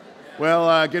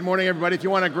Well, good morning, everybody. If you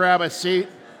want to grab a seat,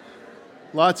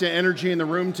 lots of energy in the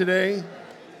room today.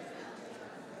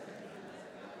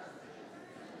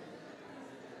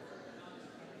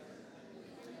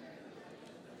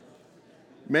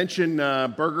 Mention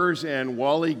burgers and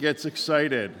Wally gets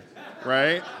excited,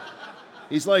 right?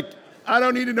 He's like, I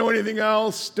don't need to know anything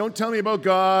else. Don't tell me about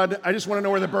God. I just want to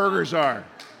know where the burgers are.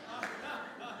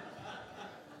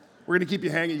 We're going to keep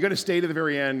you hanging. You're going to stay to the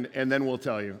very end, and then we'll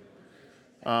tell you.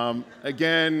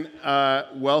 Again,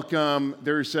 welcome.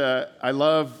 I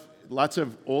love lots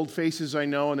of old faces I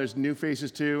know, and there's new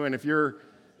faces too. And if you're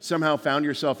somehow found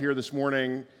yourself here this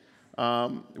morning,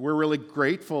 we're really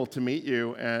grateful to meet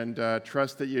you and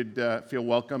trust that you'd feel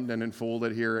welcomed and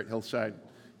enfolded here at Hillside.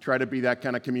 Try to be that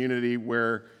kind of community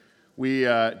where we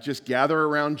just gather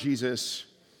around Jesus,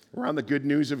 around the good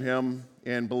news of Him,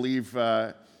 and believe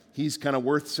He's kind of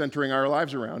worth centering our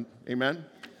lives around. Amen?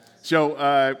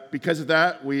 So because of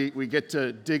that, we get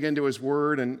to dig into His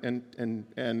Word, and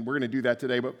we're going to do that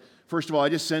today. But first of all, I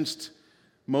just sensed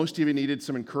most of you needed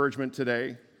some encouragement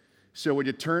today. So would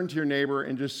you turn to your neighbor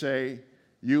and just say,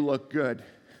 "You look good."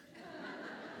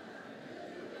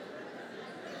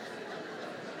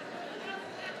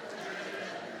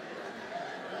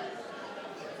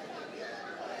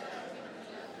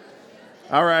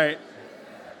 All right.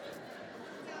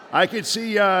 I could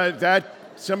see that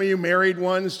some of you married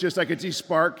ones, I could see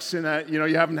sparks in that, you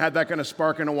haven't had that kind of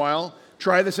spark in a while.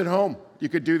 Try this at home. You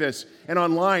could do this. And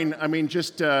online,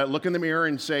 just look in the mirror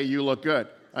and say, "You look good."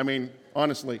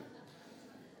 Honestly.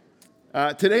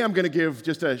 Today I'm going to give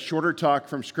just a shorter talk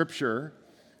from Scripture,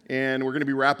 and we're going to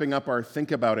be wrapping up our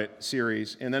Think About It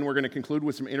series. And then we're going to conclude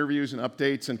with some interviews and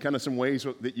updates and kind of some ways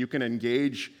that you can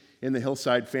engage in the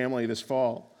Hillside family this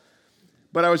fall.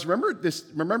 But I was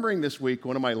remembering this week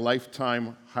one of my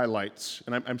lifetime highlights,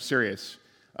 and I'm serious.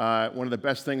 One of the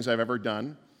best things I've ever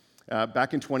done.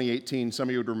 Back in 2018, some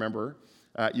of you would remember,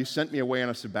 you sent me away on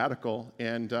a sabbatical,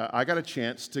 and I got a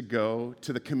chance to go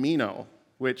to the Camino,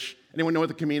 which, anyone know what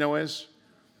the Camino is?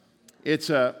 It's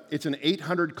an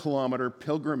 800-kilometer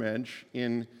pilgrimage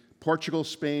in Portugal,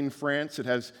 Spain, France. It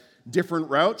has different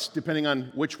routes depending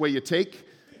on which way you take,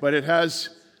 but it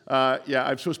has...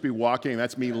 I'm supposed to be walking.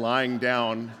 That's me lying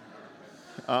down.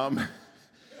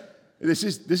 This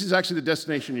is actually the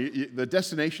destination. The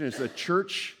destination is the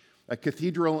church, a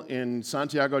cathedral in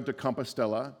Santiago de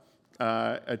Compostela,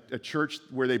 a church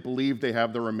where they believe they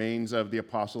have the remains of the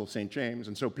Apostle St. James.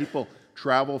 And so people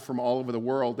travel from all over the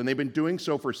world, and they've been doing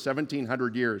so for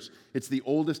 1,700 years. It's the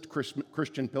oldest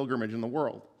Christian pilgrimage in the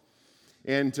world.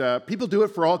 And people do it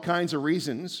for all kinds of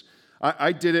reasons.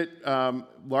 I did it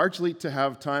largely to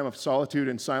have time of solitude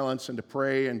and silence and to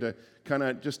pray and to kind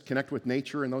of just connect with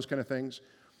nature and those kind of things.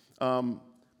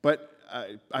 But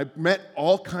I met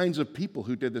all kinds of people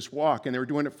who did this walk, and they were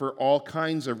doing it for all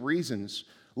kinds of reasons.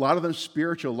 A lot of them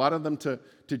spiritual, a lot of them to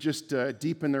just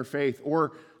deepen their faith.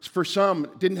 Or for some,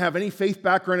 didn't have any faith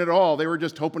background at all. They were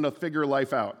just hoping to figure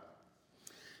life out.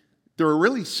 There were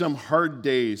really some hard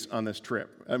days on this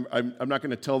trip. I'm not going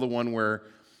to tell the one where...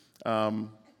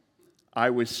 I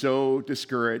was so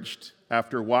discouraged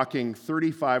after walking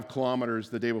 35 kilometers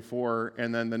the day before,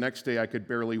 and then the next day I could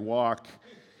barely walk,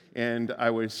 and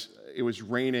it was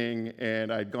raining,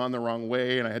 and I'd gone the wrong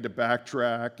way, and I had to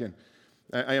backtrack, and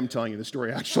I am telling you the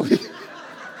story, actually.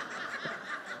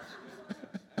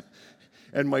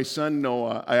 And my son,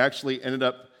 Noah, I actually ended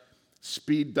up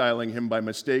speed dialing him by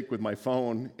mistake with my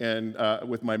phone and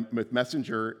with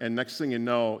Messenger, and next thing you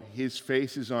know, his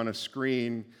face is on a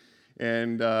screen.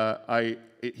 And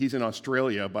he's in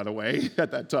Australia, by the way, at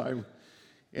that time.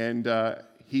 And I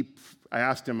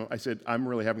asked him, I said, "I'm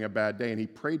really having a bad day." And he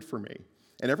prayed for me.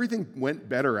 And everything went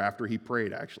better after he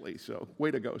prayed, actually. So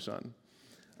way to go, son.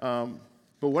 But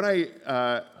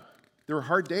there were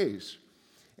hard days.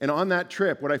 And on that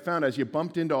trip, what I found as you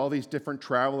bumped into all these different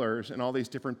travelers and all these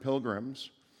different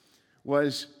pilgrims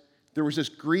was there was this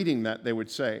greeting that they would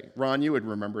say. Ron, you would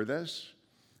remember this.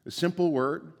 A simple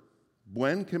word.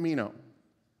 Buen camino.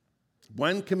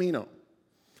 Buen camino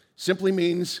simply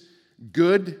means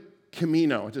good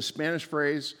camino. It's a Spanish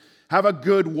phrase. Have a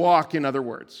good walk, in other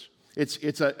words.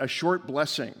 It's a short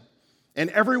blessing. And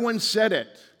everyone said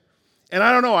it. And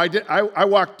I don't know, I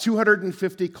walked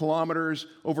 250 kilometers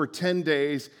over 10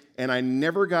 days, and I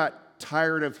never got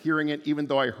tired of hearing it, even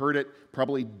though I heard it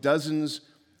probably dozens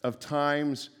of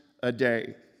times a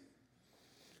day.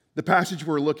 The passage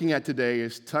we're looking at today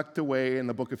is tucked away in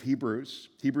the book of Hebrews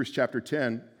chapter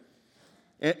 10.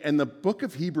 And the book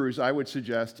of Hebrews, I would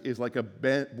suggest, is like a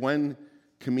buen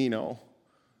camino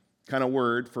kind of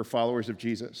word for followers of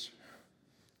Jesus.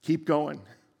 Keep going.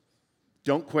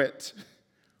 Don't quit.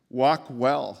 Walk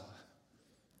well.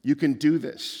 You can do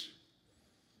this.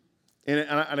 And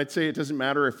I'd say it doesn't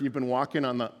matter if you've been walking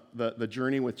on the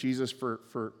journey with Jesus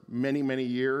for many, many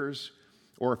years,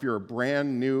 or if you're a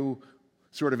brand new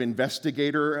sort of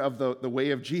investigator of the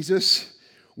way of Jesus.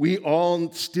 We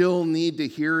all still need to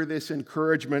hear this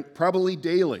encouragement, probably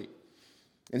daily.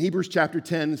 And Hebrews chapter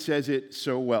 10 says it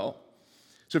so well.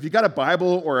 So if you've got a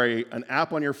Bible or an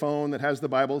app on your phone that has the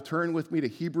Bible, turn with me to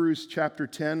Hebrews chapter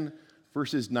 10,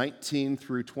 verses 19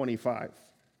 through 25.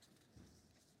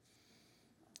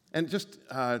 And just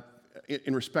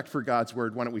in respect for God's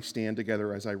word, why don't we stand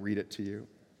together as I read it to you?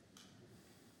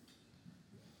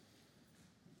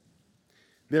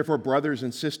 Therefore, brothers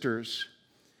and sisters,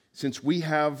 since we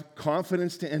have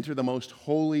confidence to enter the most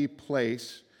holy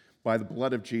place by the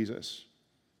blood of Jesus,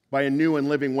 by a new and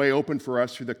living way opened for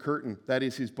us through the curtain, that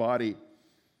is his body,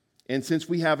 and since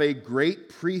we have a great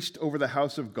priest over the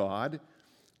house of God,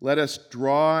 let us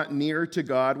draw near to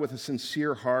God with a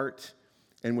sincere heart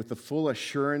and with the full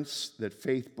assurance that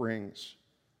faith brings,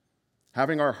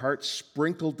 having our hearts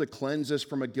sprinkled to cleanse us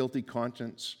from a guilty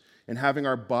conscience, and having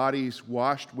our bodies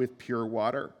washed with pure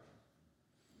water.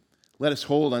 Let us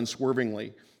hold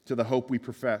unswervingly to the hope we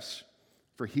profess,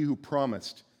 for he who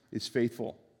promised is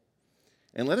faithful.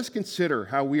 And let us consider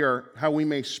how we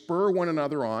may spur one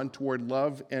another on toward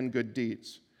love and good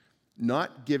deeds,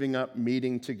 not giving up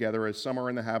meeting together as some are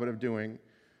in the habit of doing,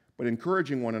 but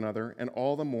encouraging one another, and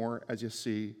all the more as you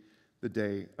see the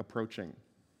day approaching.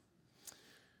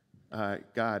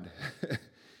 God,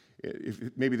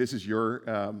 maybe this is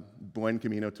your buen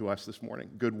camino to us this morning.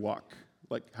 Good walk.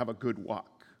 Have a good walk.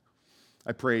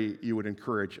 I pray you would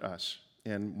encourage us,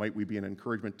 and might we be an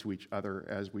encouragement to each other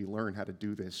as we learn how to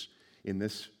do this in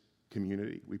this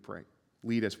community, we pray.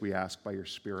 Lead us, we ask, by your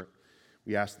Spirit.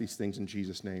 We ask these things in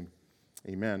Jesus' name.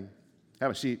 Amen.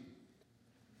 Have a seat.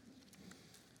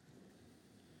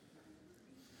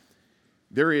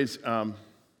 There is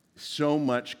so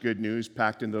much good news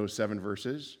packed in those 7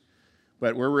 verses,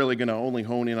 but we're really going to only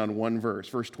hone in on one verse,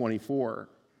 verse 24.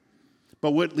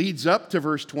 But what leads up to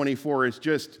verse 24 is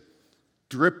just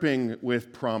dripping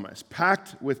with promise,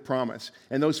 packed with promise.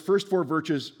 And those first 4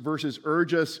 verses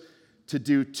urge us to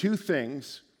do 2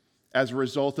 things as a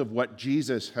result of what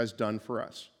Jesus has done for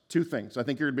us. 2 things. I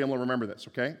think you're going to be able to remember this,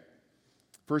 okay?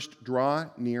 First, draw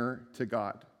near to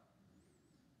God.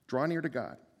 Draw near to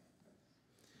God.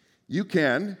 You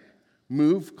can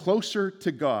move closer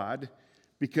to God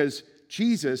because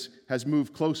Jesus has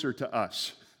moved closer to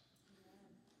us.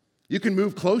 You can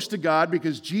move close to God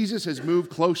because Jesus has moved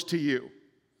close to you.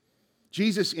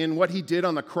 Jesus, in what he did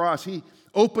on the cross, he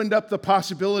opened up the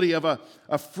possibility of a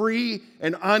free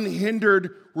and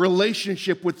unhindered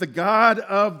relationship with the God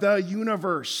of the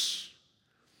universe.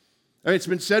 And it's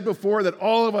been said before that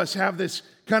all of us have this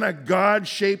kind of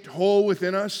God-shaped hole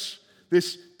within us,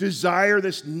 this desire,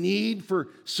 this need for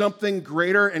something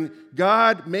greater, and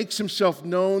God makes himself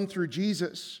known through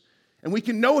Jesus. And we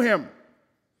can know him.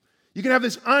 You can have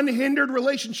this unhindered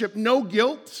relationship, no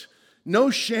guilt, no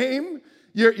shame.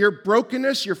 Your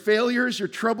brokenness, your failures, your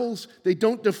troubles, they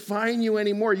don't define you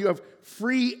anymore. You have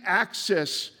free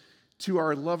access to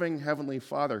our loving Heavenly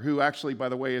Father, who actually, by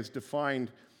the way, is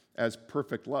defined as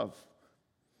perfect love.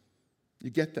 You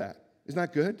get that? Isn't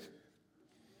that good?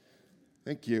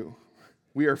 Thank you.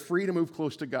 We are free to move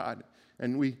close to God,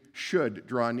 and we should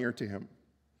draw near to him.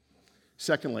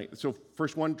 Secondly, so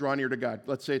first one, draw near to God.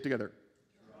 Let's say it together.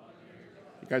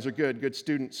 You guys are good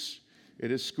students.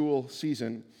 It is school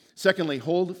season. Secondly,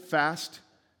 hold fast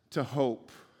to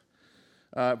hope.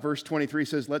 Verse 23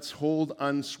 says, let's hold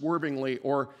unswervingly,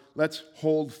 or let's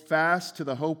hold fast to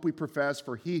the hope we profess,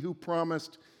 for he who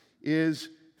promised is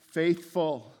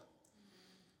faithful.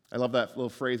 I love that little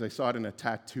phrase. I saw it in a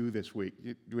tattoo this week.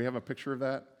 Do we have a picture of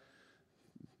that?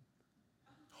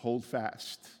 Hold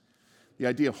fast. The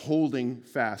idea of holding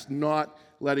fast, not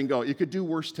letting go. You could do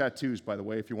worse tattoos, by the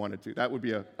way, if you wanted to. That would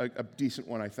be a decent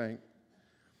one, I think.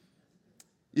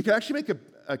 You can actually make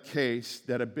a case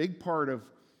that a big part of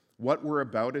what we're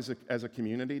about as a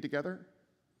community together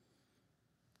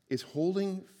is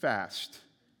holding fast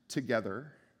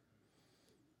together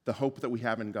the hope that we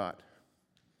have in God.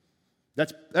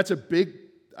 That's a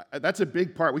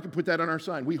big part. We can put that on our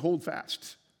sign. We hold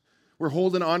fast. We're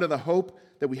holding on to the hope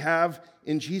that we have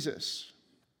in Jesus.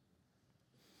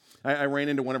 I ran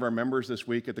into one of our members this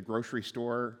week at the grocery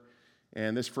store,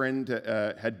 and this friend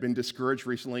had been discouraged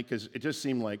recently because it just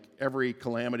seemed like every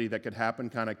calamity that could happen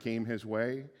kind of came his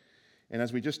way. And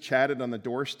as we just chatted on the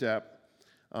doorstep,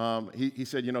 he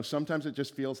said, sometimes it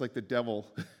just feels like the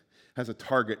devil has a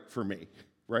target for me.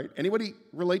 Right? Anybody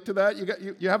relate to that?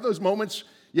 You have those moments,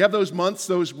 you have those months,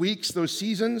 those weeks, those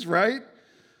seasons, right?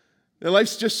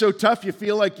 Life's just so tough, you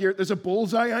feel like there's a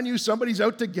bullseye on you, somebody's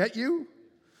out to get you.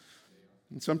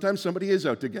 And sometimes somebody is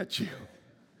out to get you.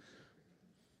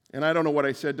 And I don't know what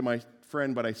I said to my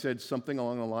friend, but I said something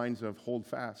along the lines of hold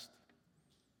fast.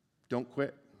 Don't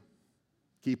quit.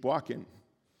 Keep walking.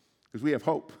 Because we have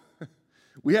hope.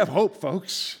 We have hope,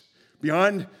 folks.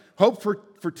 Beyond hope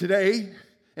for today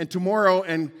and tomorrow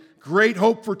and great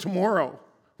hope for tomorrow,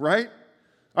 right?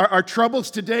 Our troubles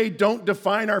today don't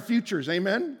define our futures,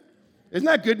 amen? Isn't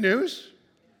that good news?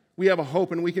 We have a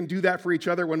hope, and we can do that for each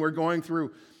other when we're going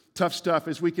through tough stuff,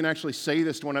 is we can actually say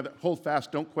this to one another, hold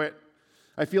fast, don't quit.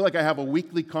 I feel like I have a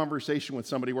weekly conversation with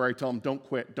somebody where I tell them, don't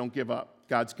quit, don't give up.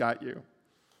 God's got you.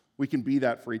 We can be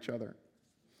that for each other.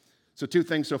 So 2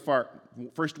 things so far.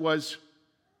 First was,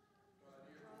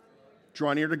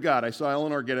 draw near to God. I saw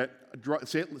Eleanor get it.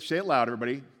 Say it loud,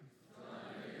 everybody.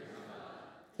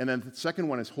 And then the second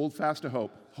one is hold fast to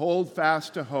hope. Hold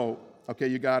fast to hope. Okay,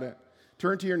 you got it.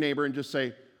 Turn to your neighbor and just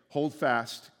say, hold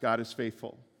fast, God is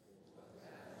faithful.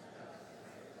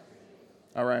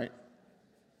 All right.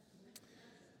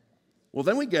 Well,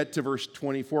 then we get to verse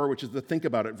 24, which is the think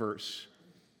about it verse.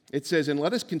 It says, and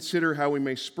let us consider how we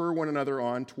may spur one another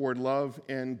on toward love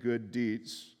and good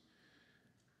deeds.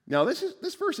 Now,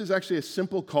 this verse is actually a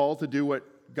simple call to do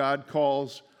what God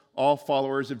calls all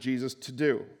followers of Jesus to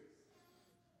do.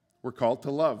 We're called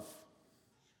to love,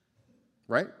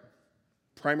 right?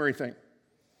 Primary thing.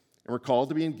 And we're called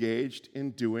to be engaged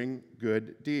in doing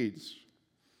good deeds.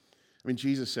 I mean,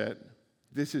 Jesus said,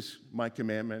 this is my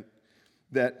commandment,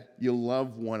 that you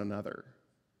love one another,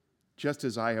 just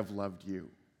as I have loved you.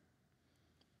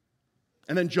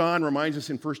 And then John reminds us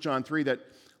in 1 John 3 that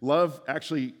love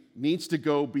actually needs to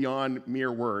go beyond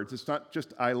mere words. It's not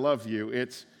just I love you.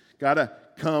 It's got to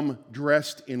come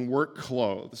dressed in work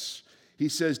clothes. He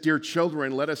says, dear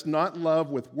children, let us not love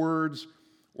with words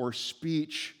or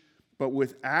speech, but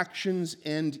with actions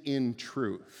and in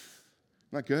truth.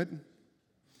 Not good?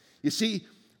 You see,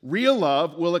 real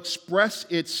love will express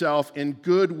itself in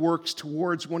good works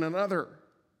towards one another.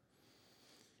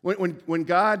 When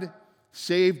God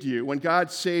saved you, when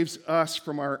God saves us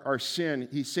from our sin,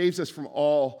 he saves us from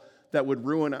all that would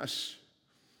ruin us.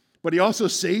 But he also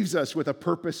saves us with a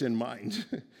purpose in mind.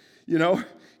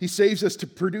 He saves us to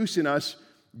produce in us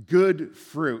good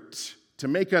fruit, to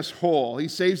make us whole. He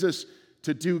saves us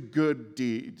to do good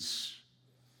deeds,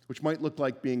 which might look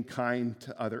like being kind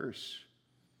to others,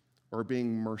 or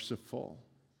being merciful,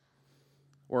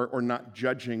 or not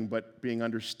judging, but being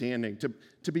understanding,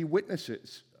 to be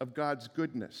witnesses of God's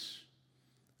goodness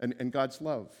and God's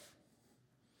love,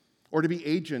 or to be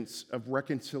agents of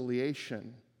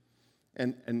reconciliation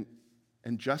and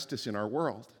justice in our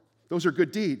world. Those are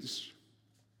good deeds.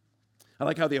 I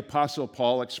like how the Apostle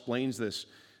Paul explains this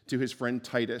to his friend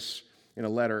Titus in a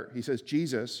letter. He says,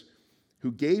 Jesus,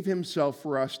 who gave himself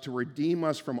for us to redeem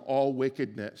us from all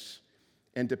wickedness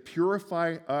and to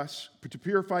purify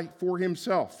for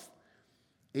himself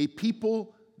a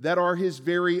people that are his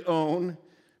very own,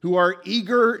 who are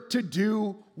eager to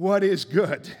do what is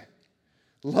good.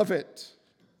 Love it.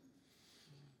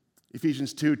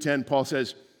 Ephesians 2:10, Paul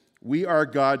says, we are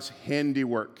God's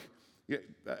handiwork.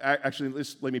 Actually,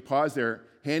 let me pause there.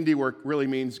 Handiwork really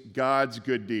means God's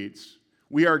good deeds.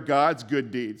 We are God's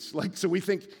good deeds. So we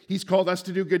think he's called us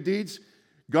to do good deeds.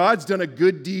 God's done a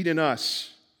good deed in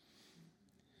us.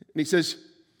 And he says,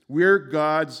 we're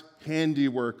God's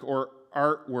handiwork or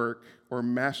artwork or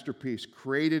masterpiece,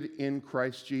 created in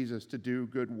Christ Jesus to do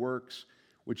good works,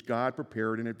 which God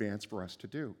prepared in advance for us to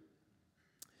do.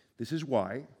 This is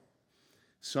why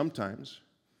sometimes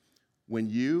when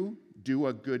you do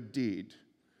a good deed,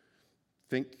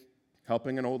 think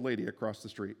helping an old lady across the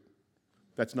street.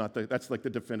 That's like the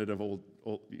definitive old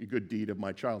good deed of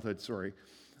my childhood, sorry.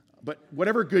 But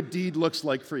whatever good deed looks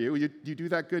like for you, you do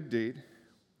that good deed.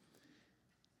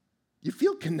 You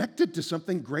feel connected to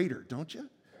something greater, don't you?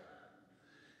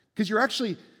 Because you're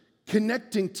actually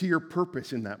connecting to your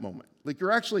purpose in that moment. Like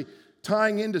you're actually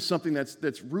tying into something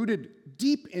that's rooted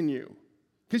deep in you.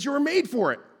 Because you were made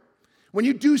for it. When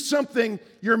you do something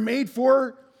you're made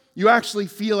for, you actually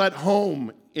feel at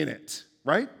home in it,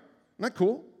 right? Isn't that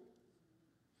cool?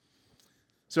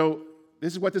 So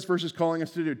this is what this verse is calling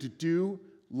us to do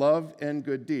love and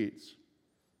good deeds.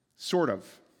 Sort of.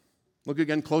 Look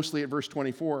again closely at verse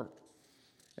 24.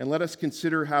 And let us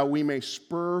consider how we may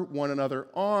spur one another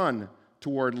on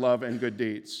toward love and good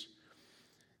deeds.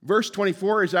 Verse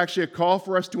 24 is actually a call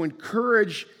for us to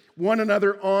encourage one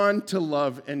another on to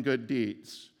love and good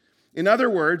deeds. In other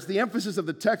words, the emphasis of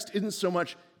the text isn't so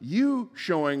much you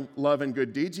showing love and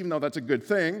good deeds, even though that's a good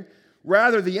thing.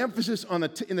 Rather, the emphasis in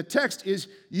the text is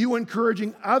you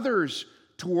encouraging others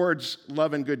towards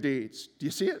love and good deeds. Do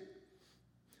you see it?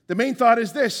 The main thought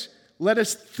is this: let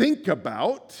us think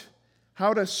about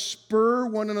how to spur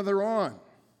one another on.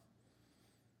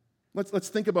 Let's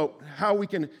think about how we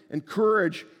can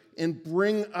encourage and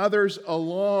bring others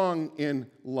along in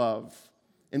love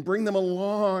and bring them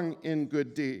along in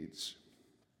good deeds.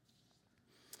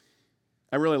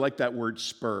 I really like that word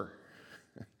spur.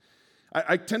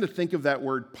 I tend to think of that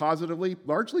word positively,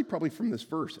 largely probably from this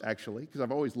verse, actually, because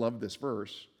I've always loved this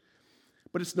verse.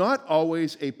 But it's not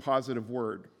always a positive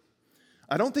word.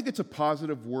 I don't think it's a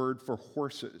positive word for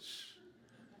horses,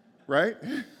 right?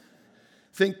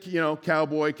 Think,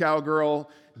 cowboy, cowgirl,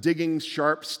 digging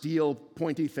sharp steel,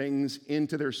 pointy things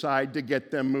into their side to get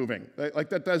them moving. Like,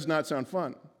 that does not sound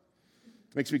fun.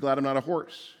 Makes me glad I'm not a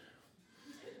horse.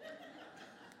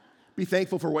 Be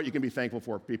thankful for what you can be thankful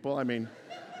for, people. I mean,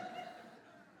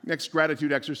 next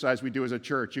gratitude exercise we do as a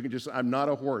church, you can just, I'm not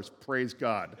a horse, praise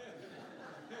God.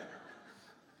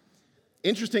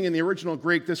 Interesting, in the original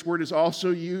Greek, this word is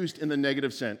also used in the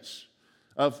negative sense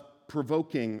of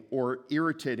provoking or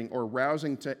irritating or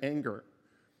rousing to anger.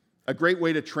 A great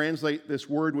way to translate this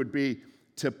word would be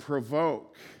to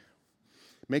provoke.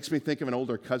 Makes me think of an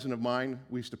older cousin of mine.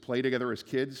 We used to play together as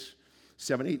kids,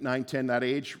 7, 8, 9, 10, that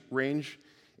age range.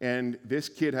 And this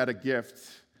kid had a gift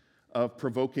of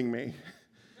provoking me.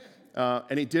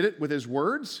 And he did it with his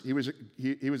words. He was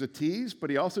a tease, but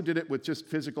he also did it with just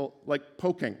physical, like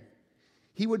poking.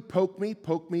 He would poke me.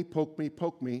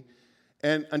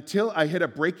 And until I hit a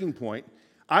breaking point,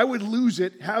 I would lose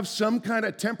it, have some kind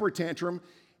of temper tantrum,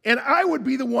 and I would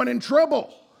be the one in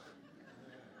trouble.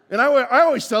 And I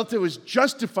always felt it was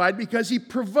justified because he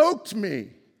provoked me.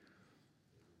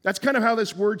 That's kind of how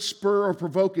this word spur or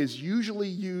provoke is usually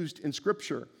used in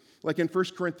Scripture. Like in 1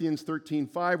 Corinthians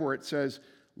 13:5, where it says,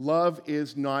 love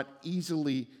is not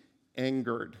easily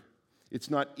angered. It's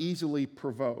not easily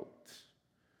provoked.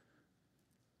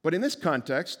 But in this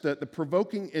context, the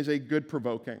provoking is a good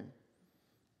provoking.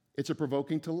 It's a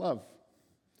provoking to love.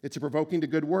 It's a provoking to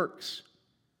good works.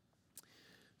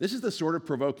 This is the sort of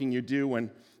provoking you do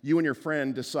when you and your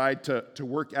friend decide to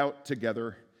work out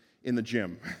together in the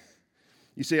gym.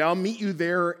 You say, I'll meet you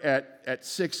there at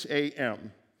 6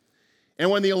 a.m. And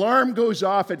when the alarm goes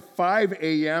off at 5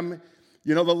 a.m.,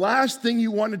 the last thing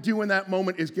you want to do in that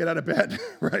moment is get out of bed,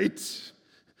 right?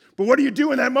 But what do you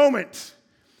do in that moment?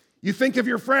 You think of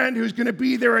your friend who's going to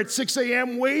be there at 6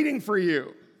 a.m. waiting for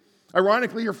you.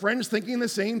 Ironically, your friend's thinking the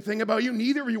same thing about you.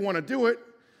 Neither of you want to do it,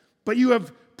 but you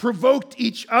have provoked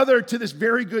each other to this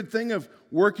very good thing of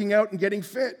working out and getting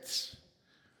fit.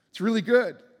 It's really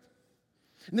good.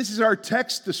 And this is our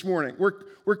text this morning.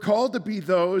 We're called to be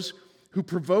those who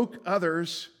provoke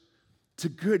others to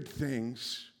good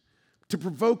things, to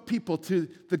provoke people to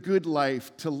the good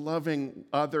life, to loving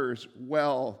others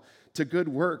well, to good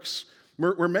works.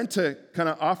 We're meant to kind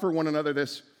of offer one another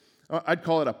this, I'd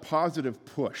call it a positive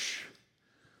push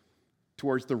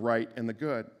towards the right and the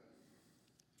good.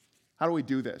 How do we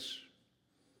do this?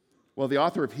 Well, the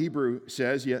author of Hebrew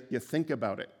says you think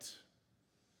about it.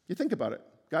 You think about it.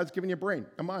 God's given you a brain,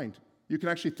 a mind. You can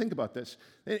actually think about this.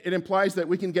 It implies that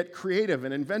we can get creative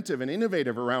and inventive and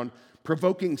innovative around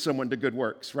provoking someone to good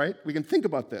works, right? We can think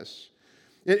about this.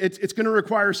 It's going to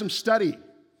require some study.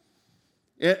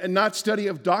 And not study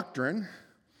of doctrine,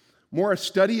 more a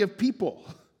study of people,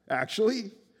 actually,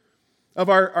 of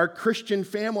our Christian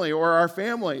family or our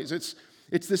families. It's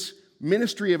this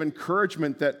ministry of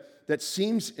encouragement that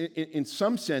seems, in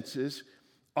some senses,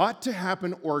 ought to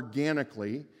happen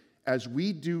organically as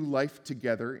we do life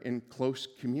together in close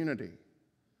community.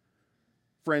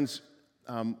 Friends,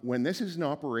 when this is an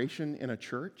operation in a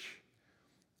church,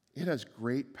 it has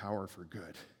great power for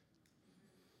good.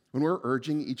 When we're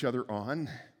urging each other on,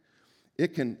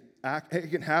 it can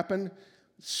happen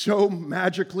so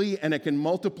magically, and it can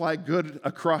multiply good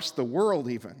across the world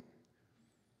even.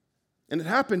 And it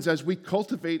happens as we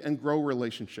cultivate and grow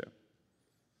relationship.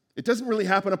 It doesn't really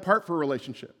happen apart from a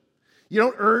relationship. You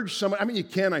don't urge someone, you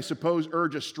can, I suppose,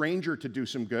 urge a stranger to do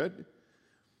some good.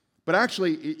 But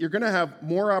actually, you're going to have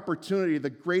more opportunity the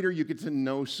greater you get to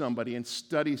know somebody and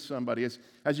study somebody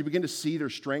as you begin to see their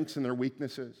strengths and their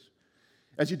weaknesses.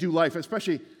 As you do life,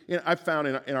 especially, I've found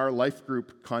in our life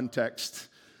group context,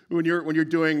 when you're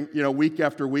doing, week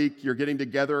after week, you're getting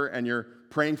together and you're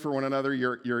praying for one another,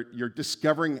 you're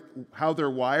discovering how they're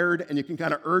wired, and you can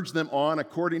kind of urge them on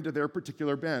according to their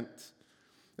particular bent,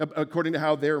 according to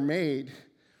how they're made.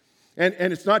 And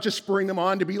it's not just spurring them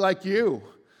on to be like you.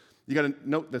 You got to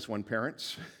note this one,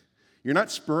 parents. You're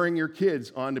not spurring your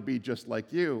kids on to be just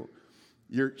like you.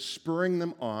 You're spurring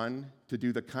them on to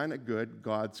do the kind of good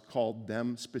God's called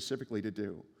them specifically to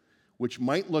do, which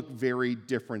might look very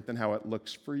different than how it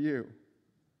looks for you.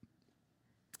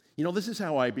 You know, this is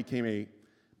how I became a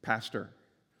pastor.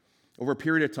 Over a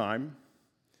period of time,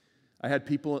 I had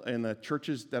people in the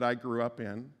churches that I grew up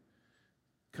in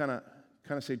kind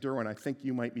of say, Durwin, I think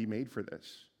you might be made for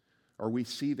this. Or we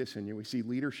see this in you. We see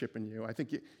leadership in you. I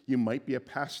think you might be a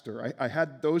pastor. I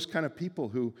had those kind of people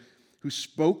who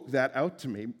spoke that out to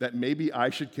me, that maybe I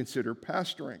should consider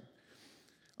pastoring.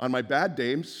 On my bad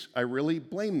days, I really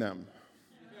blame them.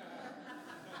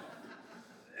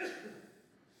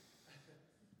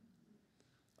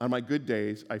 On my good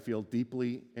days, I feel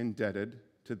deeply indebted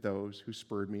to those who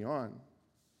spurred me on.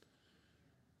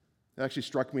 It actually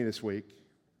struck me this week.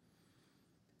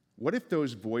 What if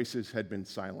those voices had been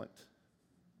silent?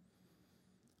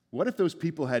 What if those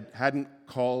people hadn't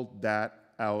called that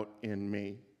out in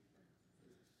me?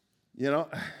 You know,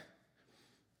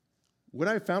 would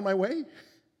I have found my way?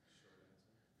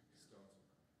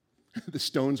 The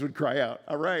stones would cry out.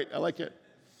 All right, I like it.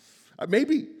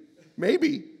 Maybe.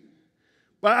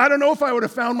 But I don't know if I would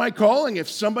have found my calling if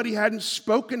somebody hadn't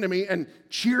spoken to me and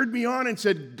cheered me on and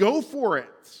said, go for it.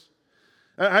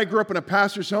 I grew up in a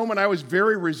pastor's home, and I was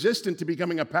very resistant to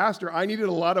becoming a pastor. I needed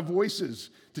a lot of voices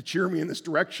to cheer me in this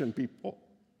direction, people.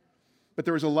 But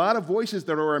there was a lot of voices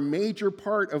that are a major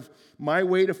part of my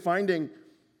way to finding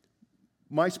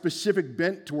my specific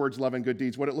bent towards love and good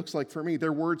deeds, what it looks like for me.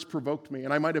 Their words provoked me,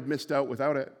 and I might have missed out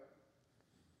without it.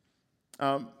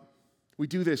 We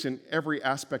do this in every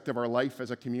aspect of our life as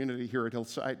a community here at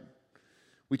Hillside.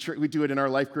 We do it in our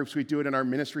life groups. We do it in our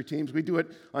ministry teams. We do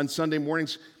it on Sunday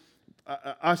mornings.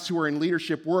 Us who are in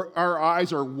leadership, our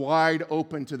eyes are wide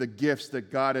open to the gifts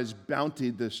that God has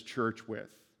bountied this church with.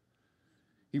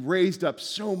 He raised up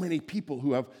so many people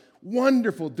who have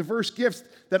wonderful, diverse gifts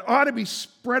that ought to be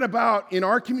spread about in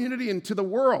our community and to the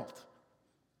world.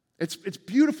 It's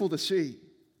beautiful to see.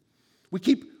 We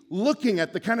keep looking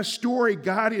at the kind of story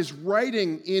God is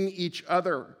writing in each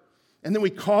other, and then we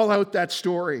call out that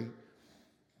story.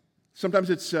 Sometimes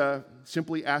it's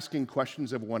simply asking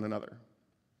questions of one another.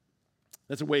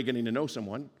 That's a way of getting to know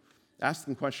someone. Ask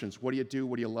them questions. What do you do?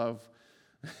 What do you love?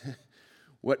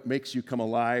 What makes you come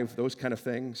alive? Those kind of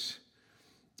things.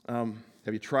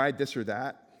 Have you tried this or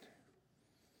that?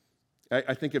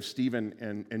 I think of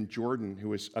Stephen and Jordan, who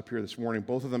was up here this morning.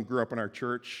 Both of them grew up in our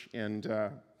church, and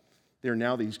they're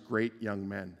now these great young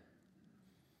men.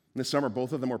 In the summer,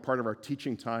 both of them were part of our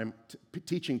teaching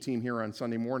team here on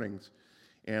Sunday mornings,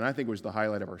 and I think it was the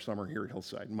highlight of our summer here at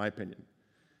Hillside, in my opinion.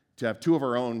 To have two of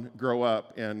our own grow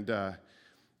up and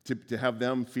to have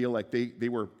them feel like they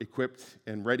were equipped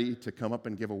and ready to come up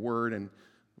and give a word. And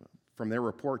from their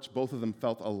reports, both of them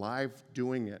felt alive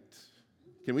doing it.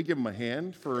 Can we give them a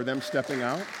hand for them stepping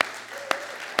out?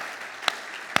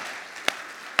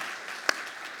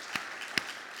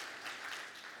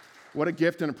 What a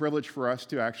gift and a privilege for us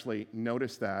to actually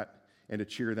notice that and to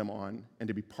cheer them on and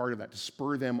to be part of that, to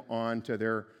spur them on to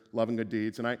their love and good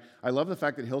deeds. And I love the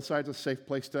fact that Hillside's a safe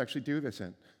place to actually do this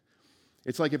in.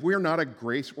 It's like if we're not a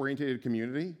grace-oriented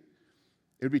community,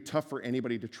 it would be tough for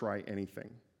anybody to try anything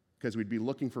because we'd be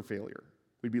looking for failure.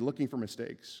 We'd be looking for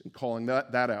mistakes and calling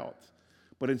that out.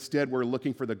 But instead, we're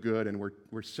looking for the good, and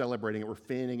we're celebrating it. We're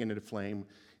fanning it into flame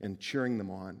and cheering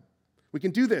them on. We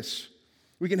can do this.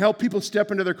 We can help people step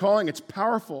into their calling. It's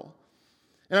powerful.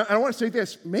 And I want to say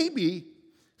this. Maybe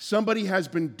somebody has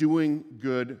been doing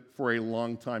good for a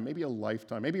long time, maybe a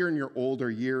lifetime. Maybe you're in your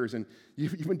older years, and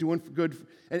you've been doing good,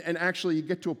 and actually you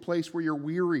get to a place where you're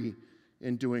weary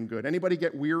in doing good. Anybody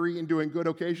get weary in doing good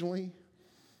occasionally?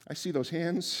 I see those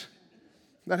hands.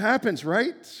 That happens,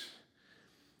 right?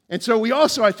 And so we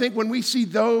also, I think, when we see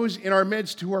those in our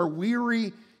midst who are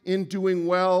weary in doing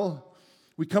well,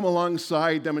 we come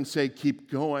alongside them and say,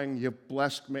 keep going, you've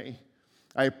blessed me.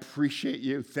 I appreciate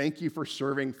you. Thank you for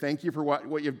serving. Thank you for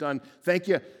what you've done. Thank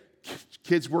you,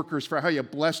 kids workers, for how you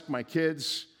blessed my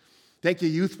kids. Thank you,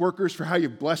 youth workers, for how you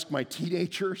blessed my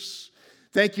teenagers.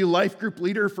 Thank you, life group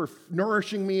leader, for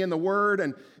nourishing me in the Word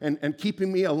and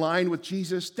keeping me aligned with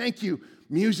Jesus. Thank you,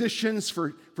 musicians,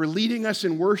 for leading us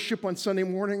in worship on Sunday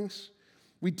mornings.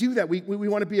 We do that. We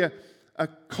want to be a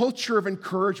culture of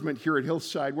encouragement here at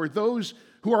Hillside, where those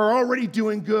who are already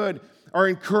doing good are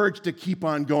encouraged to keep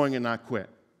on going and not quit.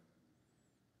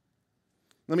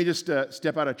 Let me just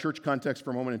step out of church context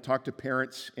for a moment and talk to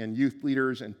parents and youth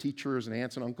leaders and teachers and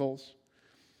aunts and uncles.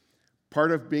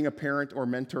 Part of being a parent or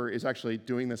mentor is actually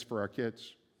doing this for our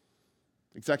kids.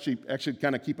 It's actually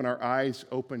kind of keeping our eyes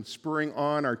open, spurring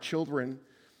on our children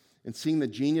and seeing the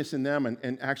genius in them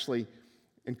and actually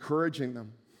encouraging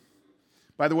them.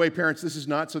 By the way, parents, this is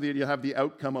not so that you have the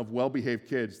outcome of well-behaved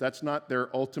kids. That's not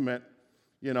their ultimate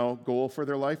goal for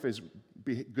their life is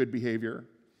good behavior.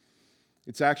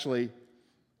 It's actually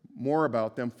more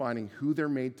about them finding who they're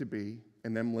made to be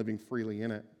and them living freely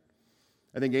in it.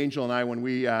 I think Angel and I, when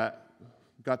we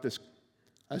got this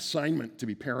assignment to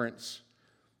be parents,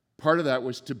 part of that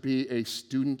was to be a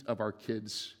student of our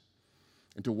kids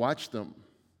and to watch them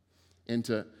and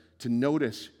to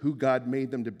notice who God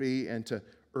made them to be and to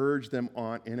urge them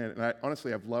on in it. And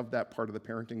honestly, I've loved that part of the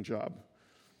parenting job,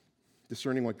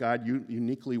 discerning what God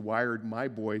uniquely wired my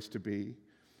boys to be,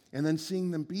 and then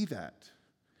seeing them be that.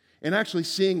 And actually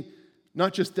seeing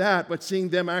not just that, but seeing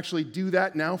them actually do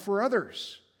that now for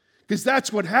others. Because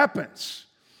that's what happens.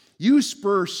 You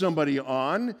spur somebody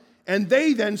on, and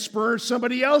they then spur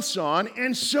somebody else on,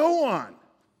 and so on.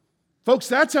 Folks,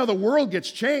 that's how the world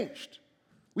gets changed.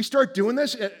 We start doing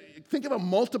this. Think of a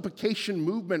multiplication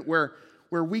movement where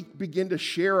we begin to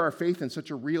share our faith in such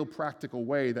a real, practical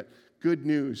way that good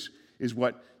news is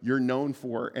what you're known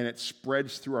for, and it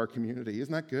spreads through our community.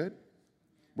 Isn't that good?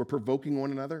 We're provoking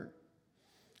one another.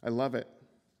 I love it.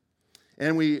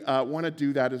 And we want to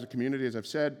do that as a community. As I've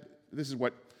said, this is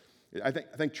what I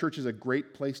think church is a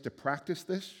great place to practice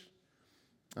this.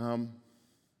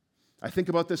 I think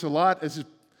about this a lot.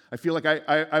 I feel like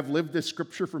I've lived this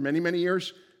scripture for many, many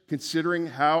years, considering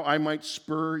how I might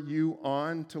spur you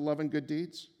on to love and good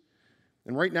deeds.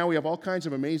 And right now we have all kinds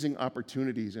of amazing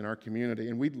opportunities in our community,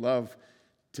 and we'd love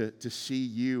to see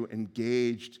you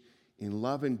engaged in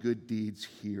love and good deeds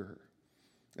here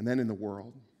and then in the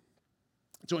world.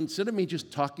 So instead of me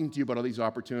just talking to you about all these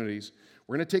opportunities,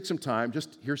 we're going to take some time,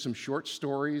 just hear some short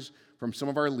stories from some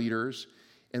of our leaders,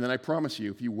 and then I promise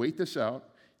you, if you wait this out,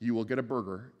 you will get a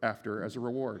burger after as a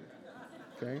reward,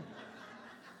 okay?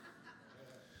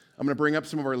 I'm going to bring up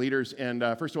some of our leaders, and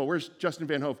first of all, where's Justin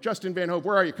Van Hoof? Justin Van Hoof,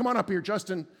 where are you? Come on up here,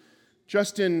 Justin.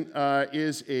 Justin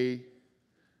is a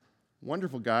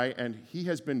wonderful guy, and he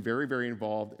has been very, very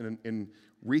involved in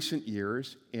recent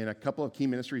years in a couple of key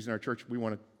ministries in our church. We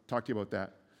want to talk to you about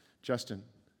that. Justin,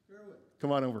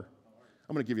 come on over.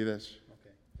 I'm going to give you this.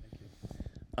 Okay,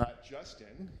 thank you.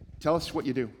 Justin, tell us what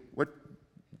you do.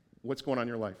 What's going on in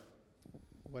your life?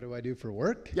 What do I do for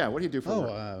work? Yeah, what do you do for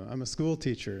work? I'm a school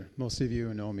teacher. Most of you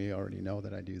who know me already know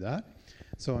that I do that.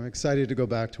 So I'm excited to go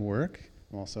back to work.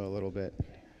 I'm also a little bit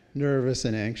nervous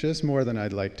and anxious, more than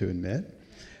I'd like to admit.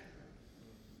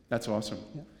 That's awesome.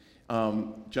 Yeah.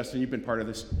 Justin, you've been part of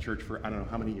this church for, I don't know,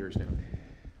 how many years now?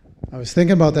 I was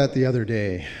thinking about that the other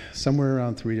day, somewhere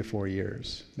around 3 to 4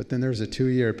 years. But then there's a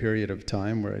 2-year period of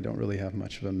time where I don't really have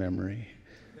much of a memory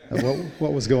of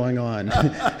what was going on.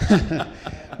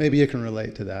 Maybe you can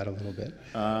relate to that a little bit.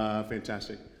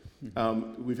 Fantastic.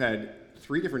 We've had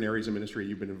 3 different areas of ministry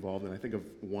you've been involved in. I think of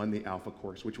one, the Alpha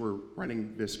course, which we're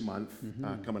running this month,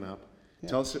 coming up. Yeah.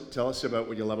 Tell us about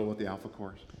what you love about the Alpha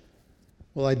course.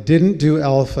 Well, I didn't do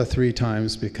Alpha 3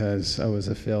 times because I was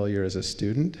a failure as a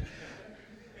student.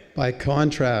 By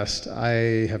contrast, I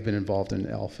have been involved in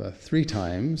Alpha 3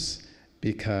 times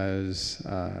because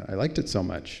I liked it so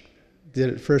much. Did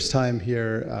it first time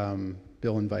here,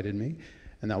 Bill invited me,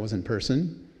 and that was in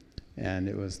person. And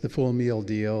it was the full meal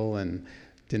deal and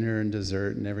dinner and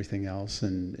dessert and everything else,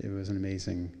 and it was an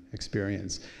amazing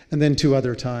experience. And then 2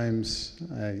 other times,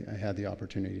 I had the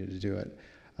opportunity to do it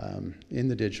in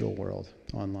the digital world,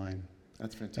 online.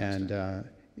 That's fantastic. And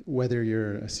whether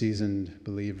you're a seasoned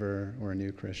believer or a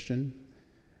new Christian,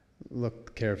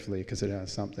 look carefully because it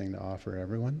has something to offer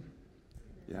everyone.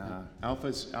 Yeah,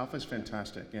 Alpha's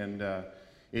fantastic, and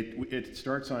it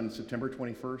starts on September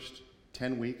 21st,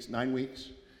 9 weeks,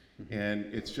 and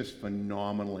it's just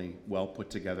phenomenally well put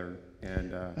together.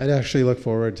 And I'd actually look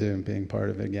forward to being part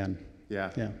of it again. Yeah,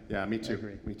 me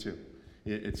too. Me too.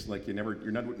 It's like you're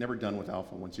never done with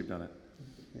Alpha once you've done it.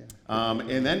 Yeah.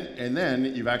 And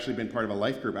then you've actually been part of a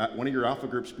life group. One of your Alpha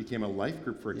groups became a life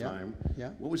group for a time. Yeah.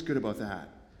 What was good about that?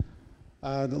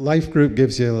 The life group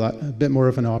gives you a bit more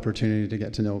of an opportunity to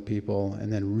get to know people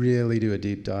and then really do a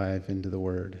deep dive into the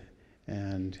Word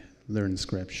and learn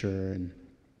Scripture and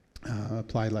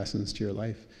apply lessons to your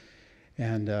life.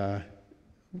 And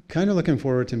kind of looking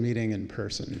forward to meeting in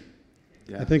person.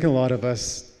 Yeah. I think a lot of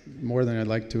us, more than I'd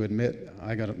like to admit,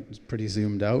 I got pretty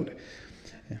zoomed out,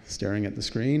 staring at the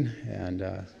screen,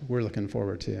 and we're looking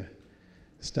forward to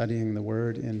studying the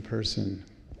Word in person.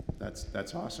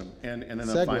 That's awesome. And then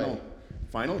the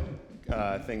final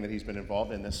thing that he's been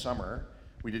involved in this summer,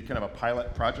 we did kind of a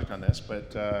pilot project on this,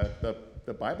 but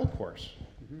the Bible course.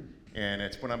 And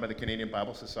it's put on by the Canadian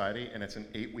Bible Society, and it's an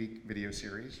 8-week video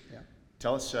series. Yeah.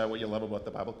 Tell us what you love about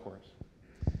the Bible course.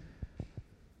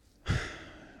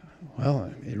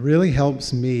 Well, it really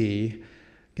helps me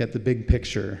get the big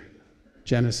picture,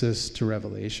 Genesis to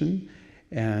Revelation,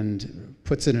 and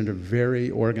puts it in a very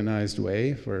organized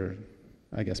way for,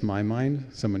 I guess, my mind,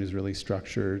 someone who's really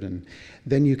structured. And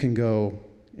then you can go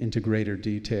into greater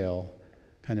detail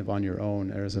kind of on your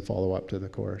own as a follow-up to the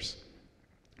course.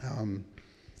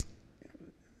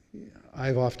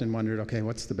 I've often wondered, okay,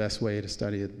 what's the best way to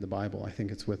study the Bible? I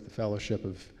think it's with the fellowship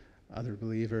of other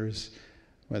believers,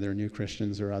 whether new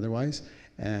Christians or otherwise.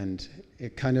 And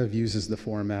it kind of uses the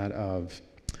format of,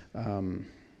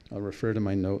 I'll refer to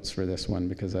my notes for this one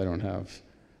because I don't have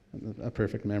a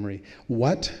perfect memory.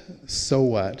 What, so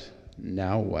what,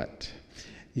 now what?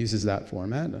 Uses that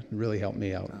format. It really helped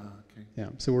me out. Okay. Yeah.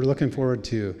 So we're looking forward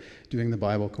to doing the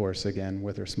Bible course again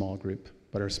with our small group.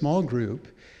 But our small group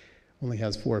only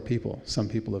has 4 people. Some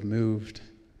people have moved,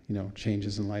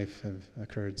 changes in life have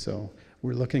occurred. So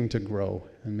we're looking to grow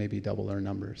and maybe double our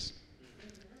numbers.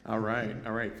 All right.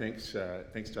 Thanks,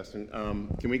 Justin.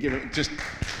 Can we give it just...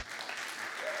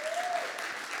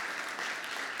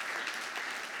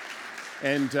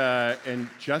 And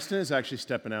Justin is actually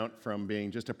stepping out from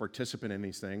being just a participant in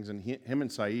these things, and him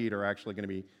and Saeed are actually going to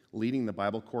be leading the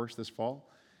Bible course this fall.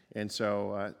 And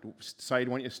so, Saeed,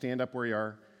 why don't you stand up where you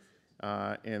are,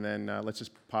 and then let's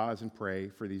just pause and pray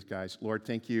for these guys. Lord,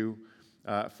 thank you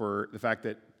for the fact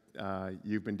that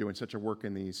you've been doing such a work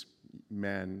in these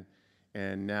men,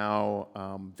 and now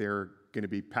they're going to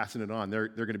be passing it on. They're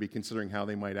going to be considering how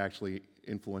they might actually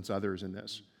influence others in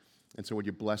this. And so would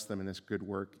you bless them in this good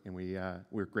work, and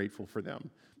we're grateful for them.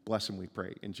 Bless them, we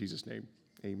pray. In Jesus' name,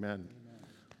 amen.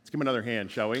 Let's give him another hand,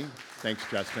 shall we? Thanks,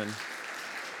 Justin.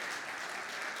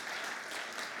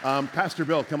 Pastor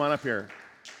Bill, come on up here.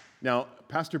 Now,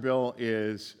 Pastor Bill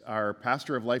is our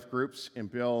pastor of life groups, and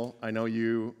Bill, I know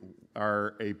you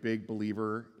are a big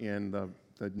believer in the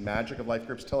magic of life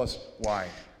groups. Tell us why.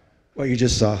 What you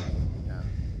just saw. Yeah.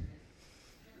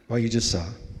 What you just saw.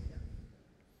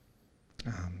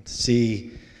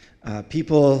 See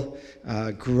people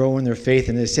grow in their faith,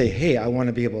 and they say, hey, I want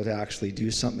to be able to actually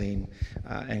do something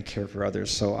and care for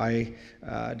others. So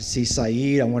to see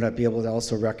Saeed, I want to be able to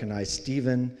also recognize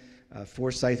Stephen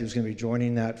Forsyth, who's going to be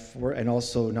joining that, and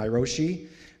also Nairoshi,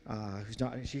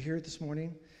 is she here this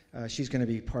morning? She's going to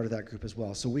be part of that group as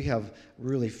well. So we have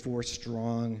really 4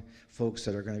 strong folks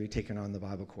that are going to be taking on the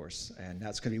Bible course, and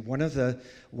that's going to be one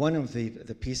of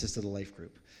the pieces to the life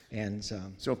group. And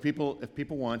so if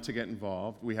people want to get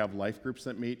involved, we have life groups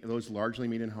that meet. Those largely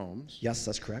meet in homes. Yes,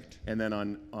 that's correct. And then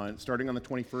on starting on the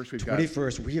 21st,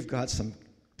 we've got some.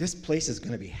 This place is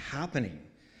going to be happening.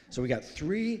 So we got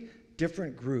 3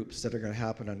 different groups that are going to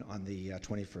happen on the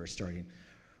 21st. Starting,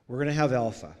 we're going to have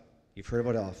Alpha. You've heard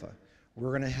about Alpha.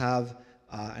 We're going to have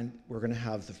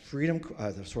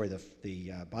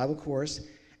the Bible course,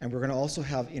 and we're going to also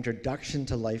have Introduction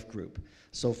to Life Group.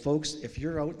 So folks, if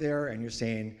you're out there and you're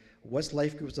saying, what's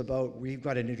Life Groups about? We've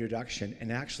got an introduction, and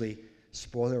actually,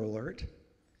 spoiler alert,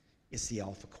 it's the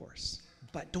Alpha course.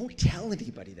 But don't tell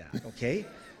anybody that, okay?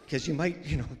 Because you might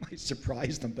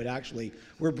surprise them, but actually,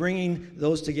 we're bringing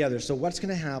those together. So what's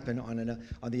going to happen on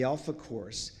the Alpha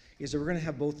course is that we're going to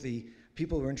have both the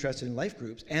people who are interested in life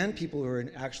groups and people who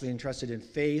are actually interested in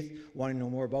faith, wanting to know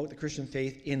more about the Christian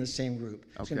faith in the same group.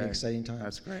 It's going to be an exciting time.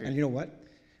 That's great. And you know what?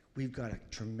 We've got a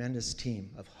tremendous team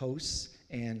of hosts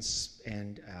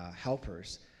and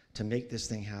helpers to make this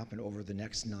thing happen over the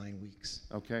next 9 weeks.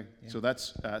 Okay, yeah. So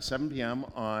that's 7 p.m.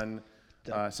 on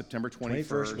September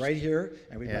 21st. Right here,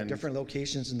 and we've got different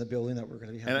locations in the building that we're going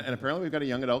to be having. And apparently we've got a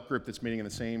young adult group that's meeting in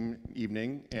the same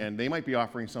evening, and they might be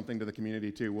offering something to the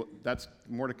community too. Well, that's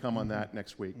more to come on that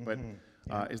next week, but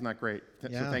isn't that great? So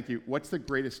thank you. What's the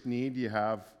greatest need you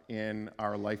have in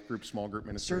our life group, small group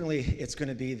ministry? Certainly it's going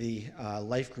to be the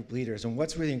life group leaders, and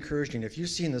what's really encouraging, if you've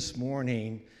seen this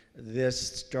morning,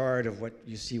 this start of what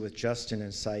you see with Justin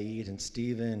and Saeed and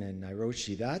Stephen and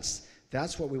Nairoshi,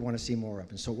 that's what we want to see more of.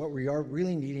 And so what we are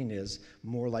really needing is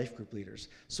more life group leaders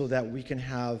so that we can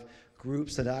have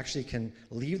groups that actually can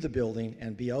leave the building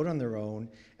and be out on their own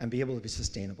and be able to be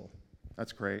sustainable.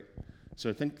 That's great.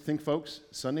 So think folks,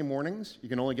 Sunday mornings, you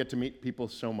can only get to meet people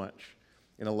so much.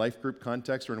 In a life group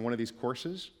context or in one of these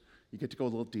courses, you get to go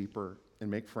a little deeper and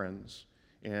make friends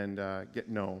and get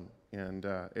known. And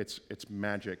it's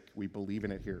magic. We believe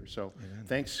in it here. So Amen.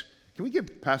 Thanks. Can we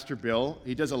give Pastor Bill?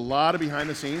 He does a lot of behind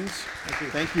the scenes.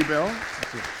 Thank you, Bill.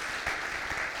 Thank you.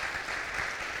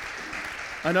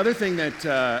 Another thing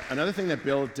that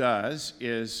Bill does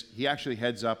is he actually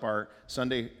heads up our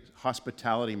Sunday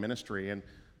hospitality ministry. And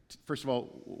first of all,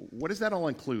 what does that all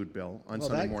include, Bill, on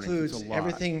Sunday mornings? That includes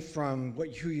everything from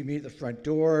who you meet at the front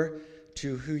door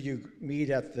to who you meet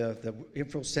at the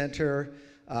info center,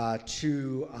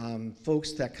 to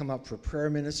folks that come up for prayer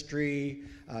ministry,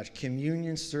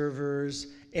 communion servers,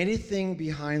 anything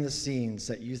behind the scenes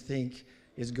that you think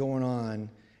is going on,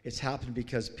 it's happened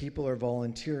because people are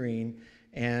volunteering,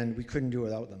 and we couldn't do it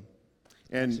without them.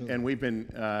 And we've been,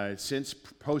 since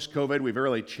post-COVID, we've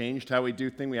really changed how we do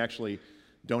things. We actually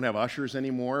don't have ushers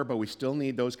anymore, but we still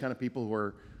need those kind of people who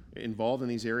are involved in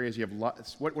these areas. You have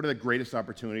lots. What are the greatest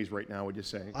opportunities right now, would you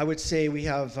say? I would say we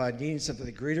have needs of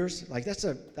the greeters. Like that's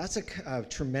a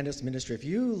tremendous ministry. If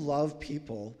you love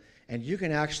people and you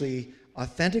can actually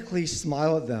authentically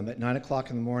smile at them at 9 o'clock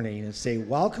in the morning and say,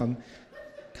 welcome,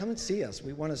 come and see us.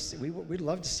 We'd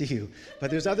love to see you.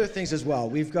 But there's other things as well.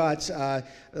 We've got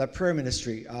the prayer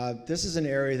ministry. This is an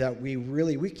area that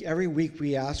every week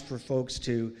we ask for folks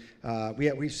to,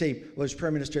 we say, well, there's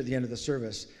prayer ministry at the end of the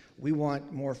service. We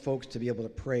want more folks to be able to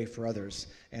pray for others.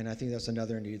 And I think that's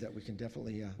another need that we can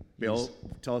definitely Bill, use.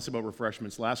 tell us about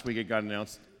refreshments. Last week it got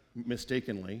announced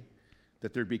mistakenly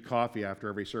that there'd be coffee after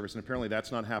every service, and apparently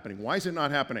that's not happening. Why is it not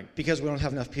happening? Because we don't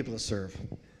have enough people to serve.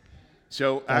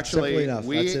 So That's actually, enough.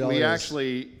 we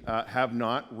actually have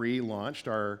not relaunched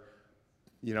our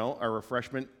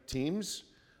refreshment teams,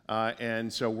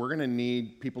 and so we're going to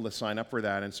need people to sign up for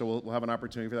that. And so we'll have an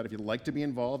opportunity for that. If you'd like to be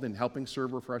involved in helping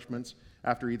serve refreshments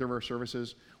after either of our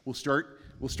services, we'll start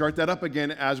that up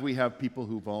again as we have people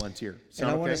who volunteer.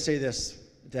 And I want to say this: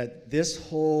 that this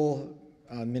whole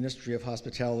ministry of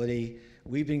hospitality,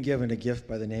 we've been given a gift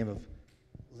by the name of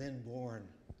Lynn Bourne.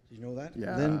 Do you know that?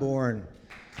 Yeah. Lynn Bourne.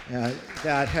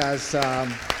 That has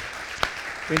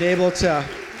been able to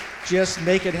just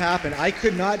make it happen. I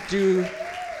could not do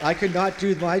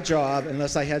my job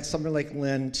unless I had someone like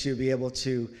Lynn to be able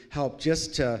to help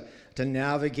just to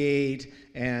navigate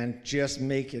and just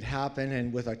make it happen.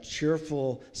 And with a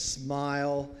cheerful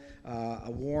smile,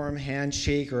 a warm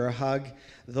handshake or a hug,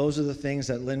 those are the things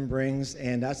that Lynn brings.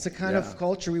 And that's the kind of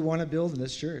culture we want to build in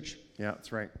this church. Yeah,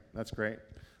 that's right. That's great.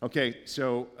 Okay,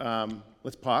 so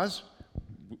let's pause.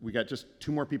 We got just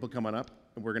 2 more people coming up,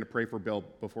 and we're going to pray for Bill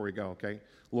before we go, okay?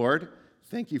 Lord,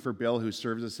 thank you for Bill who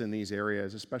serves us in these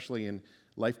areas, especially in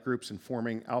life groups and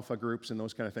forming alpha groups and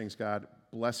those kind of things. God,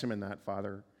 bless him in that,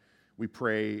 Father. We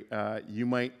pray you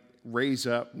might raise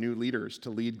up new leaders to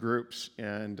lead groups,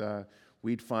 and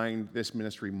we'd find this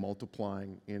ministry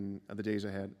multiplying in the days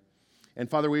ahead. And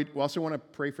Father, we also want to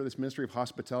pray for this ministry of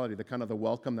hospitality, the kind of the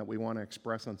welcome that we want to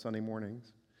express on Sunday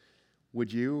mornings.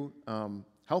 Would you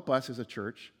help us as a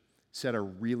church set a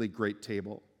really great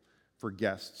table for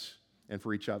guests and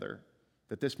for each other,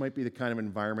 that this might be the kind of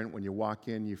environment when you walk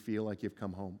in, you feel like you've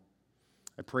come home.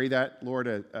 I pray that,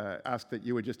 Lord, ask that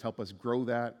you would just help us grow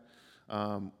that.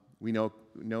 We know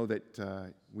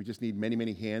that we just need many,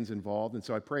 many hands involved, and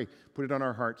so I pray, put it on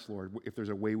our hearts, Lord. If there's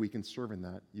a way we can serve in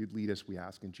that, you'd lead us, we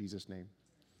ask, in Jesus' name.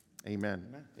 Amen.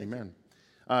 Amen.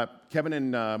 Kevin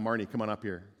and Marnie, come on up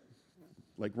here.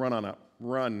 Like, run on up.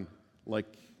 Run. Like.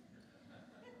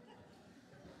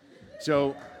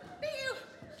 So.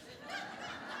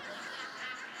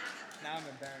 Now I'm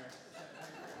embarrassed.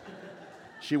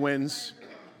 She wins.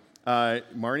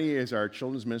 Marnie is our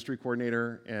children's ministry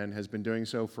coordinator and has been doing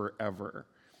so forever,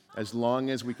 as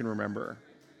long as we can remember.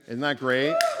 Isn't that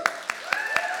great?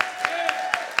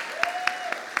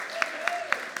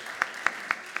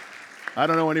 I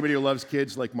don't know anybody who loves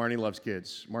kids like Marnie loves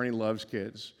kids. Marnie loves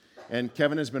kids. And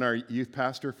Kevin has been our youth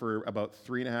pastor for about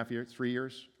 3.5 years, 3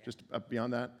 years, just up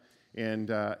beyond that. And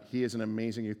he is an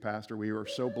amazing youth pastor. We were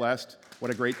so blessed.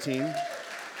 What a great team.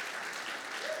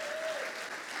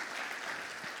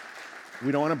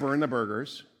 We don't want to burn the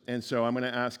burgers. And so I'm going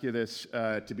to ask you this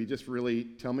to be just really,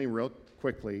 tell me real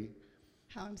quickly.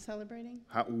 How I'm celebrating?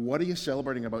 What are you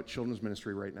celebrating about children's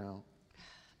ministry right now?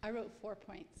 I wrote 4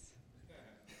 points.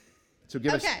 So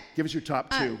give us your top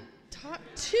 2. Top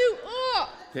 2?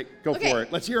 Oh! Okay, go for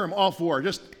it. Let's hear them all 4.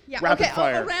 Just Yeah, rapid okay,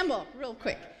 fire. I'll ramble real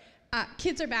quick.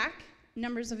 Kids are back.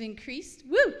 Numbers have increased.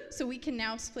 Woo! So we can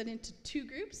now split into 2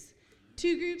 groups.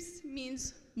 2 groups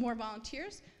means more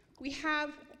volunteers. We're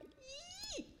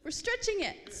stretching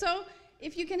it. So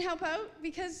if you can help out,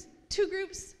 because 2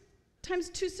 groups times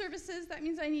 2 services, that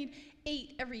means I need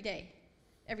 8 every day,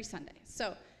 every Sunday.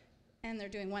 So, and they're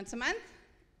doing once a month.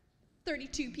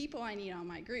 32 people I need on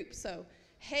my group. So,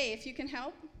 hey, if you can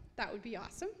help, that would be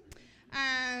awesome.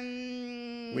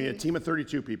 We need a team of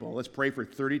 32 people. Let's pray for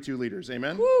 32 leaders.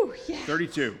 Amen? Woo, yeah.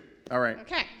 32. All right.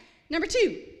 Okay. Number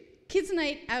 2, kids'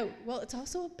 night out. Well, it's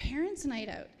also a parents' night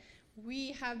out.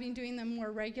 We have been doing them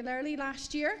more regularly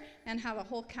last year and have a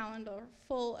whole calendar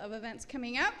full of events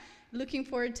coming up. Looking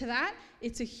forward to that.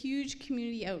 It's a huge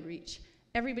community outreach.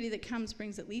 Everybody that comes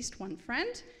brings at least 1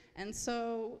 friend. And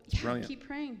so, Brilliant. Keep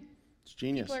praying. It's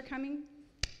genius. People are coming.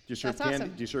 Do you serve That's candy?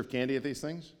 awesome. Do you serve candy at these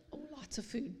things? Oh, lots of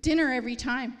food. Dinner every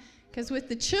time. Because with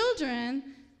the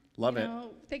children, Love it.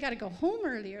 They got to go home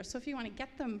earlier. So if you want to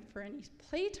get them for any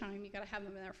playtime, you got to have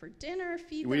them there for dinner,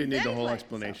 feed We them. didn't need the whole play.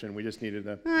 explanation. So, We just needed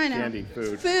the I know. candy,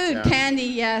 food. Food, candy,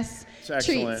 yes. It's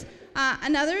excellent. Treats.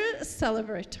 Another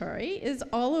celebratory is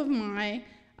all of my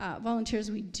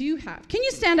volunteers we do have. Can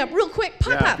you stand up real quick?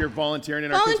 Pop up. If you're volunteering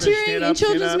in our kids' Volunteering stand in up,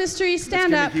 children's stand up. ministry,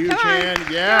 stand Let's up. give a huge Come on. hand.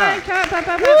 Yeah. Come on, pop,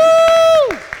 pop, pop.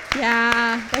 Woo!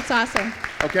 Yeah, that's awesome.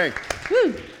 Okay.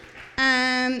 Woo!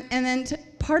 And then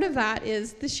part of that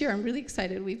is this year, I'm really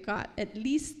excited. We've got at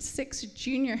least 6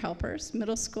 junior helpers,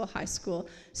 middle school, high school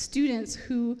students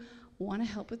who want to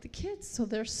help with the kids. So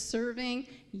they're serving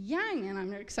young, and I'm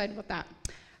very excited about that.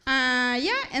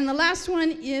 And the last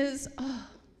one is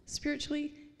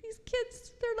spiritually, these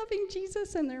kids, they're loving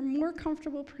Jesus, and they're more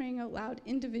comfortable praying out loud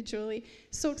individually.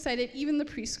 So excited, even the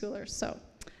preschoolers. So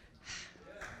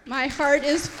my heart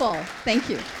is full. Thank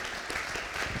you.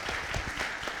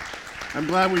 I'm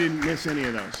glad we didn't miss any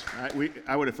of those.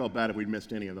 I would have felt bad if we'd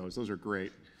missed any of those. Those are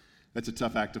great. That's a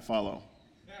tough act to follow.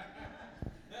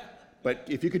 But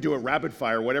if you could do a rapid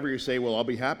fire, whatever you say, we'll all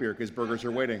be happier because burgers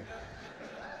are waiting.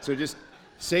 So just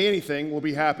say anything, we'll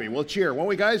be happy. We'll cheer. Won't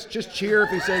we, guys? Just cheer if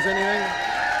he says anything.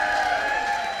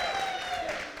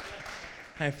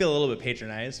 I feel a little bit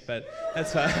patronized, but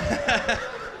that's fine.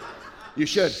 You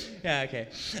should. Yeah, okay.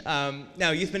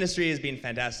 Now, youth ministry has been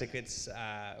fantastic. It's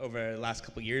over the last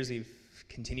couple of years, we've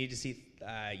continued to see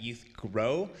youth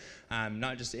grow,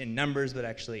 not just in numbers, but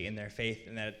actually in their faith,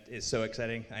 and that is so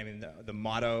exciting. I mean, the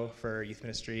motto for youth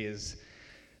ministry is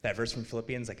that verse from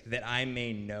Philippians, like, that I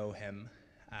may know him,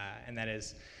 and that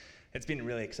is, it's been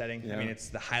really exciting. Yeah. I mean, it's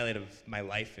the highlight of my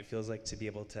life, it feels like, to be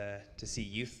able to see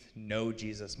youth know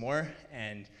Jesus more,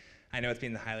 and I know it's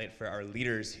been the highlight for our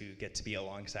leaders who get to be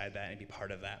alongside that and be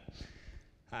part of that.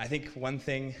 I think one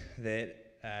thing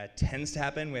that tends to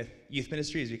happen with youth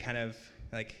ministry is we kind of,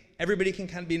 like, everybody can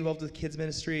kind of be involved with kids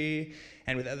ministry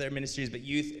and with other ministries, but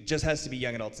youth, it just has to be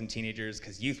young adults and teenagers,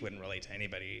 because youth wouldn't relate to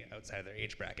anybody outside of their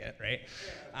age bracket, right?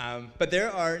 But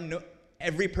there are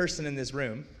every person in this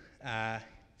room,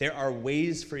 there are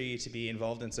ways for you to be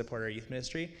involved and support our youth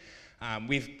ministry. I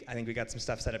think we got some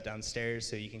stuff set up downstairs,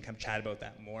 so you can come chat about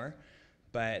that more.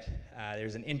 But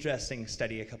there's an interesting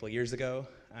study a couple of years ago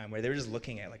where they were just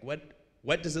looking at, like,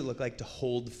 what does it look like to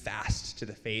hold fast to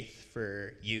the faith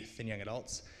for youth and young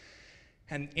adults?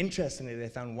 And interestingly, they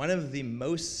found one of the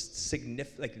most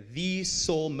significant, like the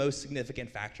sole most significant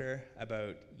factor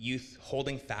about youth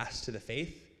holding fast to the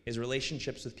faith is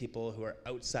relationships with people who are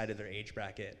outside of their age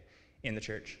bracket in the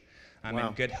church. Wow.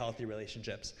 And good, healthy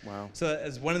relationships. Wow. So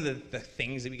as one of the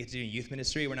things that we get to do in youth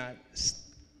ministry, we're not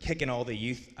kicking all the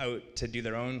youth out to do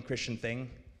their own Christian thing.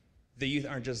 The youth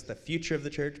aren't just the future of the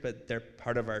church, but they're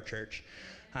part of our church.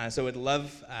 So I'd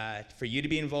love for you to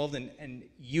be involved, and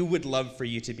you would love for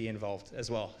you to be involved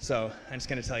as well. So I'm just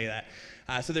going to tell you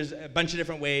that. So there's a bunch of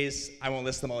different ways. I won't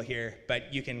list them all here,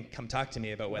 but you can come talk to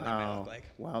me about what that might look like.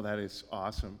 Wow, that is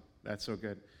awesome. That's so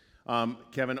good.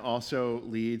 Kevin also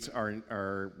leads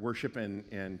our worship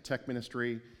and tech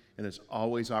ministry, and there's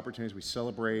always opportunities. We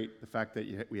celebrate the fact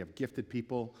that we have gifted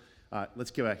people.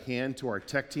 Let's give a hand to our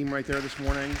tech team right there this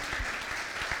morning.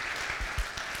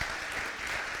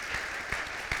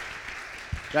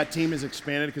 That team is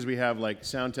expanded because we have, like,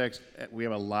 sound techs. We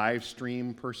have a live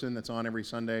stream person that's on every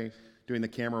Sunday doing the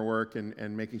camera work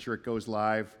and making sure it goes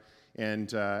live.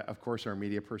 And, of course, our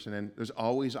media person. And there's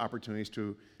always opportunities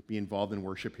to be involved in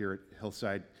worship here at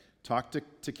Hillside. Talk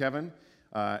to Kevin.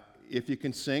 If you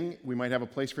can sing, we might have a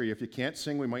place for you. If you can't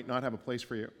sing, we might not have a place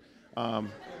for you.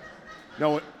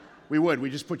 No, we would.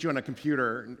 We'd just put you on a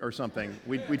computer or something.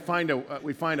 We'd find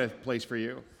a place for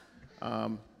you.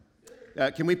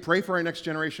 Can we pray for our next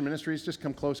generation ministries? Just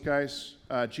come close, guys.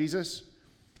 Jesus,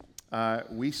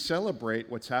 we celebrate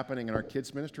what's happening in our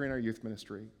kids' ministry and our youth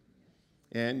ministry.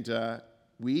 And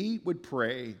we would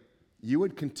pray you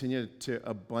would continue to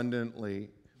abundantly,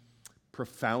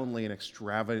 profoundly, and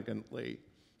extravagantly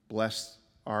bless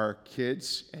our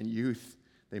kids and youth.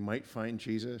 They might find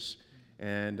Jesus,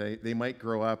 and they might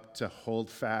grow up to hold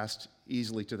fast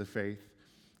easily to the faith,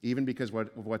 even because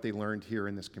of what they learned here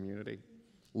in this community.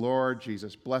 Lord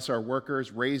Jesus, bless our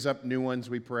workers, raise up new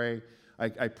ones, we pray.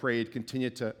 I pray you'd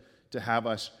continue to have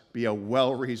us be a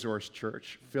well-resourced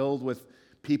church filled with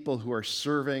people who are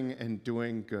serving and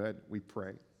doing good, we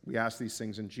pray. We ask these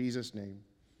things in Jesus' name.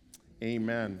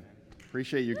 Amen.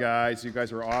 Appreciate you guys. You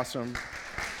guys are awesome.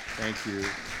 Thank you.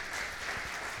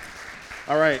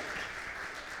 All right.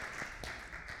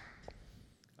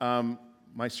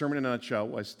 My sermon in a nutshell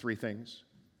was 3 things.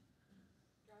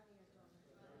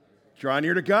 Draw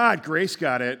near to God. Grace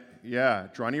got it. Yeah.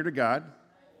 Draw near to God.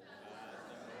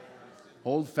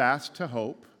 Hold fast to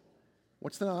hope.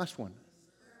 What's the last one?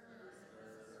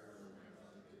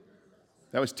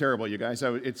 That was terrible, you guys.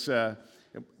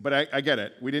 But I get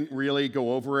it. We didn't really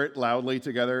go over it loudly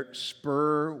together.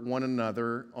 Spur one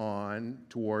another on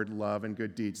toward love and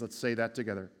good deeds. Let's say that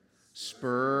together.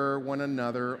 Spur one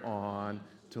another on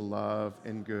to love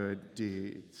and good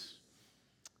deeds.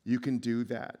 You can do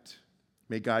that.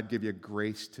 May God give you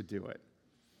grace to do it.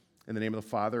 In the name of the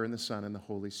Father, and the Son, and the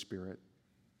Holy Spirit.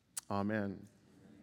 Amen.